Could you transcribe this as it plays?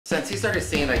Since he started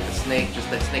seeing like the snake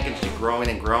industry growing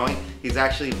and growing, he's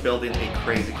actually building a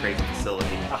crazy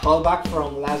facility. A holdback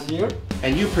from last year.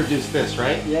 And you produced this,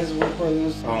 right? Yes, we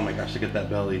produced. Oh my gosh, look at that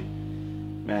belly.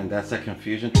 Man, that's a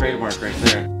confusion trademark right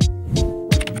there.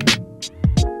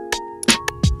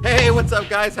 Hey, what's up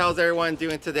guys? How's everyone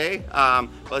doing today? Well,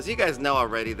 as you guys know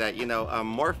already that,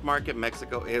 Morph Market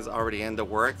Mexico is already in the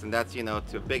works, and that's,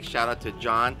 to a big shout out to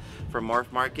John from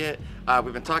Morph Market.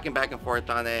 We've been talking back and forth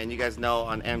on it, and you guys know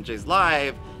on MJ's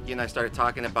Live, I started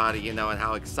talking about it, and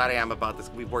how excited I am about this.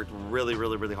 We've worked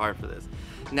really hard for this.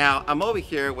 Now, I'm over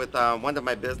here with one of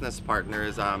my business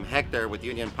partners, Hector with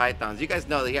Union Pythons. You guys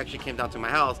know that he actually came down to my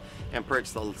house and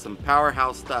purchased some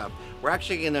powerhouse stuff. We're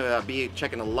actually gonna be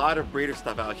checking a lot of breeder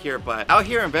stuff out here, but out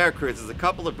here in Veracruz, there's a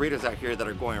couple of breeders out here that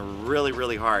are going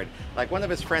really hard. Like one of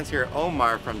his friends here,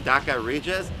 Omar from Daca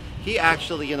Regis, he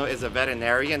actually, is a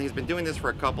veterinarian. He's been doing this for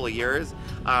a couple of years,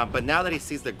 but now that he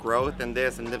sees the growth in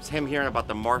this, and it's him hearing about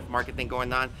the Morph Market thing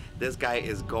going on, this guy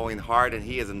is going hard and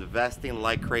he is investing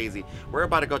like crazy. We're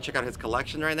about to go check out his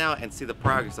collection right now and see the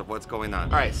progress of what's going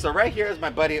on. All right, so right here is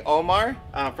my buddy Omar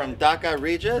from Daca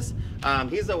Regis.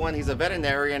 He's a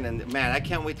veterinarian, and man, I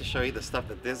can't wait to show you the stuff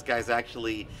that this guy's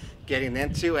actually getting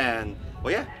into. And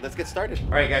well, yeah, let's get started.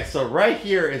 All right guys, so right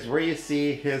here is where you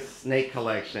see his snake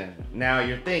collection. Now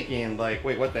you're thinking like,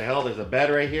 wait, what the hell, there's a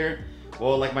bed right here?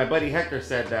 Well, like my buddy Hector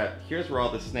said, that here's where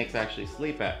all the snakes actually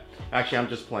sleep at. Actually, I'm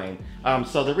just playing.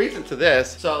 So the reason to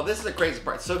this, so this is the crazy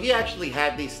part. So he actually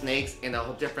had these snakes in a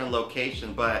whole different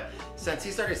location, but since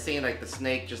he started seeing like the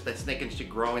snake industry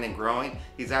growing and growing,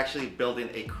 he's actually building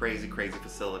a crazy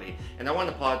facility. And I want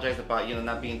to apologize about,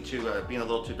 not being being a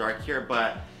little too dark here,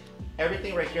 but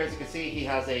everything right here, as you can see, he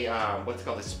has a what's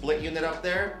called a split unit up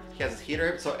there. He has his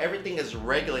heater, so everything is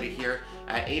regulated here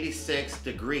at 86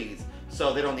 degrees.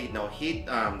 So they don't need no heat,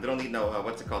 they don't need no,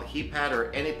 heat pad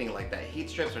or anything like that, heat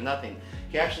strips or nothing.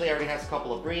 He actually already has a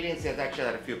couple of breedings. He has actually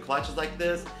had a few clutches like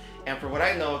this. And from what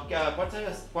I know,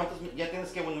 ¿cuántos ya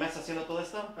tienes que un mes haciendo todo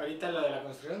esto? Ahorita lo de la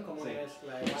construcción, como Sí. es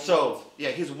like So, yeah,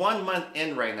 he's 1 month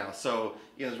in right now. So,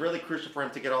 it's really crucial for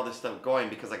him to get all this stuff going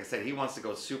because, like I said, he wants to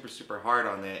go super hard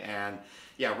on it. And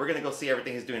yeah, we're gonna go see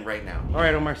everything he's doing right now. All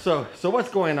right, Omar, so what's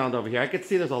going on over here? I can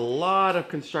see there's a lot of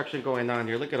construction going on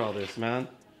here. Look at all this, man.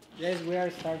 Yes, we are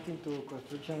starting to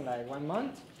construction like 1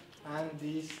 month, and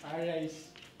this area is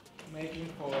making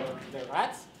for the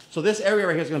rats. So this area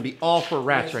right here is going to be all for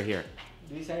rats. Yes. Right here.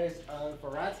 This area is for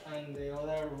rats, and the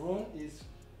other room is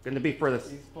Going to be for this.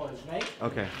 is for snakes.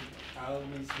 Okay. All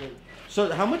this room.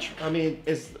 So how much? I mean,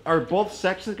 are both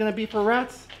sections going to be for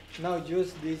rats? No,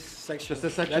 just this section. Just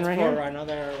this section That's right for here?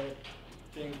 another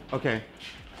thing. Okay.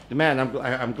 Man,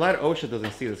 I'm glad OSHA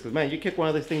doesn't see this, because man, you kick one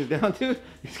of these things down, dude,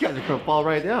 these guys are gonna fall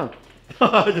right down.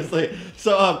 Just like,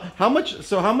 so how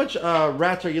much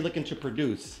rats are you looking to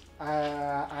produce?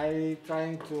 I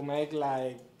trying to make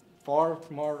like 4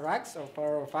 more racks, or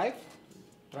 4 or 5.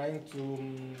 Trying to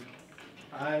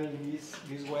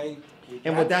this way.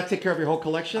 And would that take care of your whole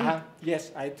collection?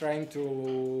 Yes, I trying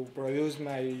to produce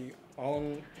my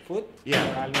own food for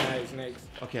all my snakes.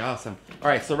 Okay, awesome. All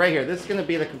right, so right here, this is gonna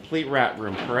be the complete rat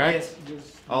room, correct? Yes,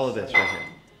 just all of this right here.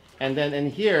 And then in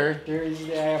here is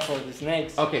the area for the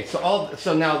snakes. Okay,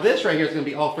 so now this right here is gonna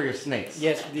be all for your snakes.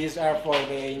 Yes, these are for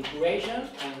the incubation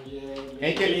and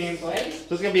the cleaning place.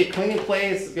 So it's gonna be a cleaning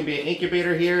place. It's gonna be an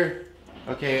incubator here.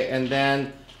 Okay, and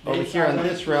then over here on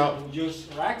this route, use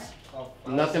racks.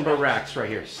 nothing but racks right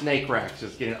here. Snake racks,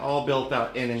 just getting all built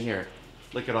out in here.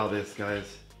 Look at all this,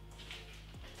 guys.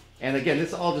 And again, this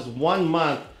is all just 1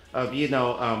 month of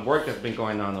work that's been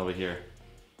going on over here.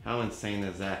 How insane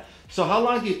is that? So how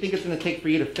long do you think it's gonna take for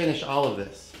you to finish all of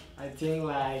this? I think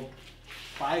like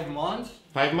 5 months.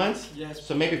 5 months? Yes.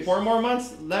 So maybe 4 more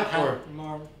months left, or?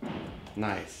 More.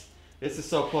 Nice. This is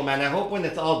so cool, man. I hope when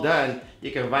it's all done,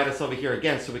 you can invite us over here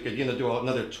again so we could, do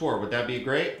another tour. Would that be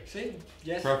great? See?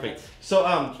 Yes. Perfect. So,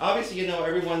 obviously,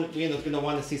 everyone, is gonna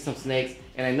want to see some snakes,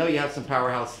 and I know you have some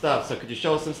powerhouse stuff. So, could you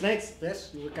show us some snakes?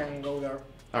 Yes, we can go there.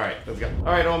 All right, let's go.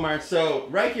 All right, Omar. So,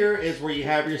 right here is where you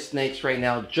have your snakes right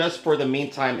now, just for the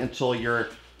meantime until your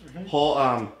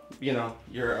whole,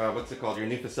 your what's it called? Your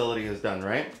new facility is done,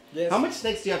 right? Yes. How much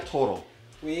snakes do you have total?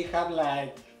 We have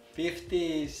like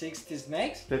 50, 60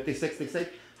 snakes. 50, 60 snakes.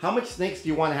 How much snakes do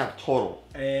you want to have total?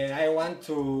 I want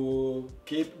to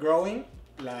keep growing,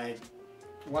 like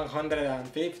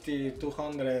 150,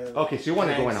 200. Okay, so you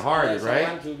want to go in hard, yes, right?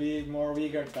 I want to be more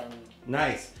bigger than.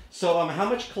 Nice. So, how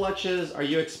much clutches are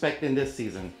you expecting this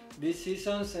season? These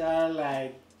seasons are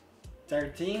like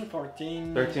 13,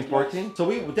 14. 13, 14? So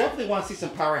we definitely want to see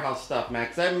some powerhouse stuff, man.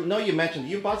 Because I know you mentioned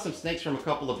you bought some snakes from a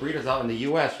couple of breeders out in the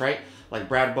U.S., right? like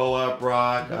Brad Boa,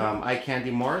 Brock, Eye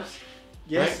Candy Morse.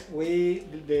 Yes, right?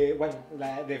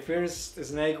 the first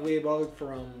snake we bought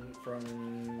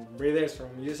from breeders from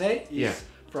USA is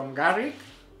from Garrick.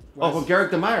 From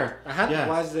Garrick DeMeyer. Yeah.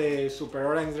 Was the Super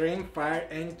Orange Dream Fire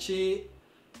Enchi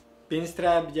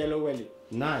Pinstripe Yellow Belly.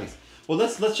 Nice. Well,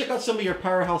 let's check out some of your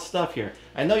powerhouse stuff here.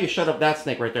 I know you showed up that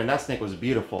snake right there, and that snake was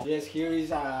beautiful. Yes, here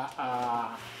is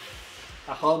a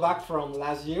holdback from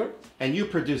last year. And you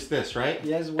produced this, right?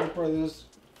 Yes, we produced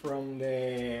from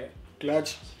the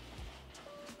clutch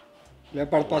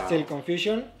Leopard Pastel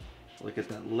Confusion. Look at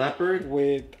that leopard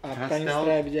with a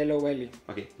pinstripe yellow belly.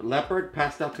 Okay, leopard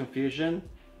pastel confusion,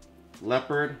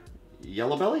 leopard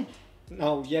yellow belly.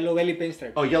 No, yellow belly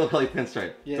pinstripe. Oh, yellow belly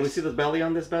pinstripe. Yes. Can we see the belly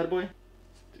on this bad boy?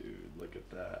 Dude, look at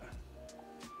that.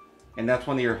 And that's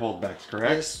one of your holdbacks,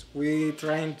 correct? Yes, we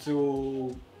trying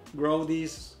to grow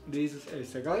this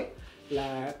segue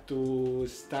to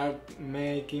start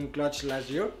making clutch last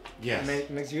year. Yes.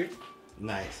 Next year.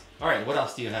 Nice. All right, what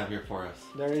else do you have here for us?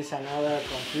 There is another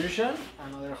confusion,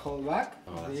 another holdback.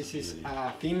 Oh, this is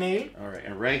a female. All right,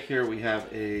 and right here we have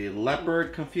a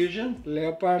leopard confusion.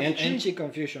 Leopard Enchi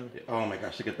confusion. Oh my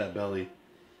gosh, look at that belly.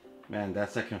 Man,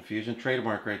 that's a confusion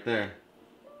trademark right there.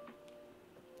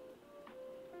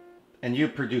 And you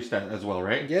produced that as well,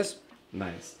 right? Yes.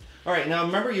 Nice. All right, now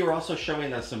remember you were also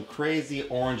showing us some crazy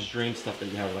orange dream stuff that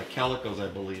you have, like calicos, I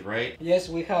believe, right? Yes,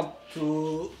 we have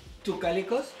two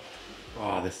calicos.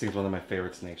 Oh, this thing's one of my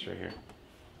favorite snakes right here.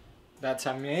 That's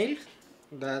a male.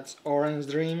 That's Orange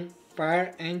Dream,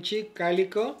 Fire Enchi,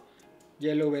 Calico,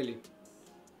 Yellow Belly.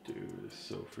 Dude, it's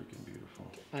so freaking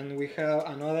beautiful. And we have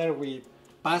another with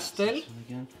pastel. This one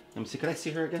again. Let me see, could I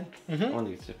see her again? I want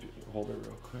to hold her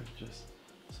real quick, just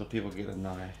so people get an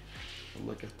eye.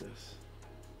 Look at this.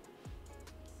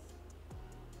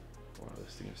 Wow,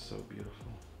 this thing is so beautiful.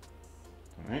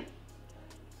 All right.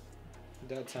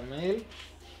 That's a male.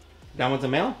 That one's a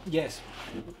male? Yes.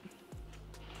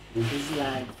 It's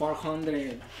like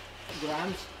 400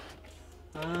 grams.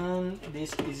 And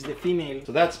this is the female.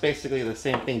 So that's basically the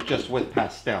same thing, just with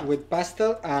pastel. With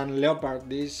pastel and leopard.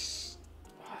 This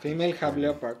female have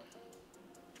leopard.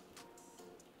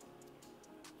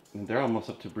 And they're almost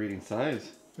up to breeding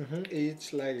size.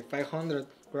 It's like 500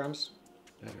 grams.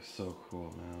 That is so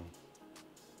cool, man.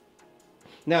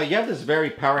 Now you have this very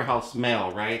powerhouse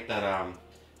male, right? That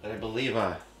I believe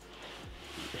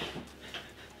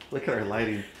look at our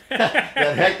lighting.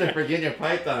 That Hector Virginia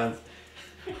pythons.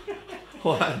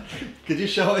 What? Could you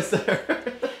show us there?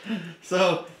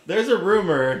 So there's a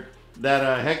rumor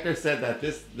that Hector said that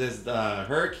this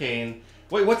hurricane.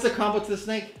 Wait, what's the combo to the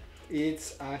snake?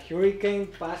 It's a hurricane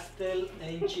pastel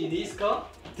enchi disco.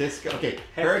 Disco. Okay.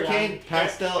 Hurricane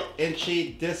pastel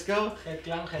enchi disco. Head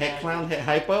clown, head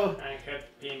hypo. And head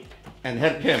pimp. And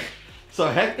head pimp. So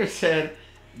Hector said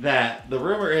that the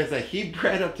rumor is that he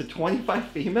bred up to 25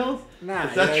 females? Nah,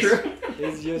 is that true?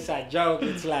 It's just a joke.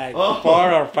 It's like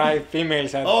 4 or 5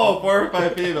 females. 4 or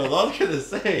 5 females. I was gonna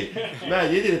say,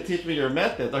 man, you need to teach me your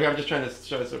method. Okay, I'm just trying to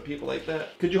show some people like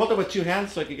that. Could you hold it with 2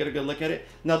 hands so I could get a good look at it?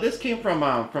 Now this came from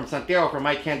Santiago, from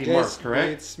My Candy Morph,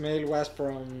 correct? Its male was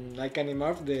from My Candy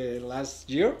Morph the last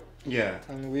year. Yeah.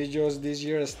 And we just this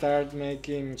year start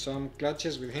making some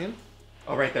clutches with him.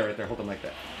 Oh, right there. Hold them like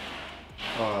that.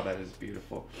 Oh, that is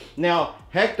beautiful. Now,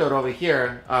 Hector over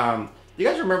here, you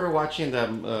guys remember watching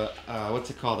the, what's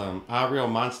it called, Ariel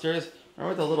Monsters?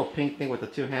 Remember the little pink thing with the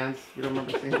 2 hands? You don't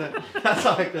remember seeing that? That's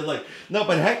how Hector looked. No,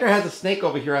 but Hector has a snake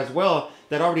over here as well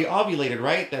that already ovulated,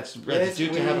 right? That's due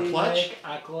to have a clutch? Make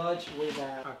a clutch with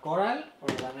a coral or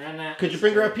banana. Could you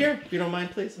bring her up here, if you don't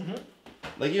mind, please?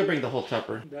 Like, you can bring the whole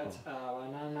tupper. That's a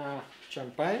banana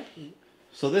champagne.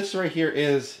 So this right here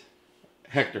is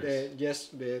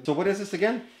Hector's. So what is this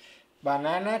again?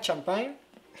 Banana champagne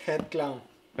head clown.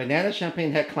 Banana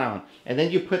champagne head clown. And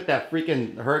then you put that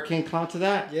freaking hurricane clown to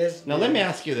that? Yes. Now let me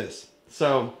ask you this.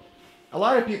 So a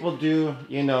lot of people do,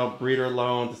 you know, breeder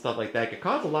loans and stuff like that. It can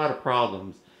cause a lot of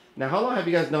problems. Now how long have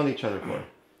you guys known each other for?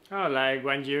 Oh, like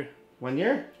 1 year. 1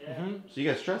 year? Yeah. So you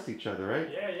guys trust each other, right?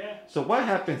 Yeah. So what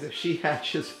happens if she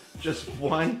hatches just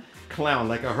one clown,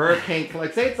 like a hurricane clown?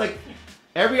 Like say it's like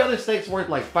every other snake's worth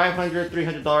like $500,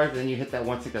 $300, and then you hit that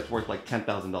one snake that's worth like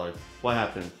 $10,000. What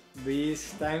happens?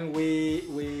 This time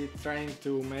we trying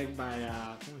to make by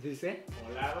 ¿cómo se dice?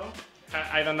 Volado.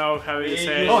 I don't know how you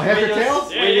say. Oh, head or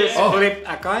tails? Yeah, We just yeah. flip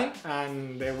a coin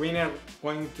and the winner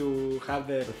going to have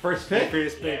the First pick?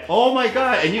 first pick. Yeah. Oh my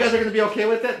god, and you guys are gonna be okay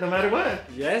with it no matter what?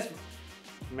 Yes.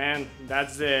 Man,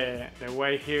 that's the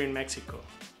way here in Mexico.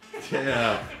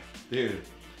 Yeah, dude.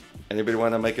 Anybody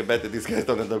want to make a bet that these guys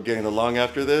don't end up getting along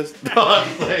after this? No,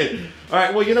 I'm saying. All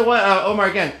right, well, you know what, Omar,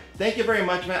 again, thank you very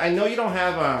much, man. I know you don't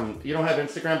have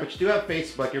Instagram, but you do have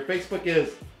Facebook. Your Facebook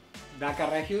is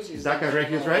Daca Regius is Daca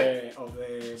Regius, right?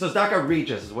 So it's Daca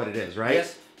Regis is what it is, right?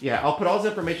 Yes. Yeah, I'll put all this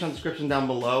information in the description down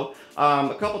below.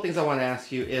 A couple things I want to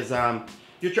ask you is, are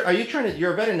you trying to?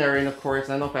 You're a veterinarian, of course.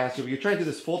 And I don't know if I asked you, but you're trying to do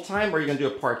this full time, or are you gonna do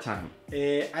it part time?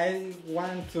 I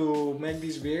want to make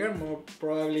this bigger, more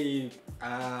probably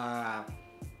I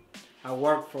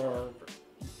work for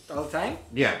all the time.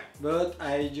 Yeah. But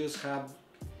I just have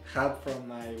help from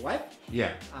my wife.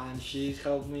 Yeah. And she's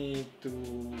helped me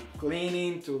to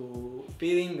cleaning, to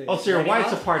feeding the Oh, so your wife's a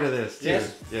animals. part of this too.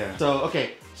 Yes. Yeah. So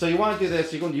okay, so you want to do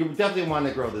this? You definitely want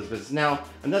to grow this business. Now,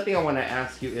 another thing I want to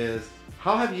ask you is,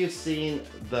 how have you seen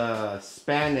the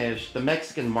Spanish, the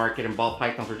Mexican market in ball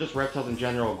pythons, or just reptiles in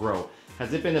general, grow?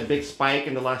 Has it been a big spike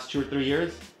in the last 2 or 3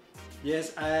 years?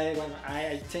 Yes,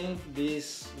 I think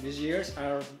these years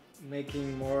are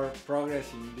making more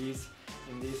progress in this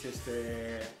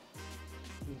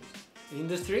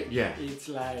industry. Yeah. It's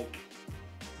like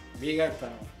bigger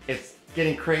than. It's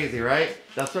getting crazy, right?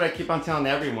 That's what I keep on telling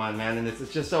everyone, man, and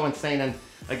it's just so insane. And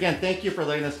again, thank you for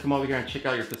letting us come over here and check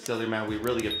out your facility, man. We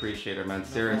really appreciate it, man,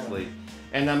 seriously.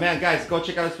 And man, guys, go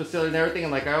check out his facility and everything.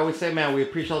 And like I always say, man, we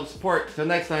appreciate all the support. Till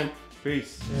next time,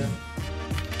 peace. Yeah.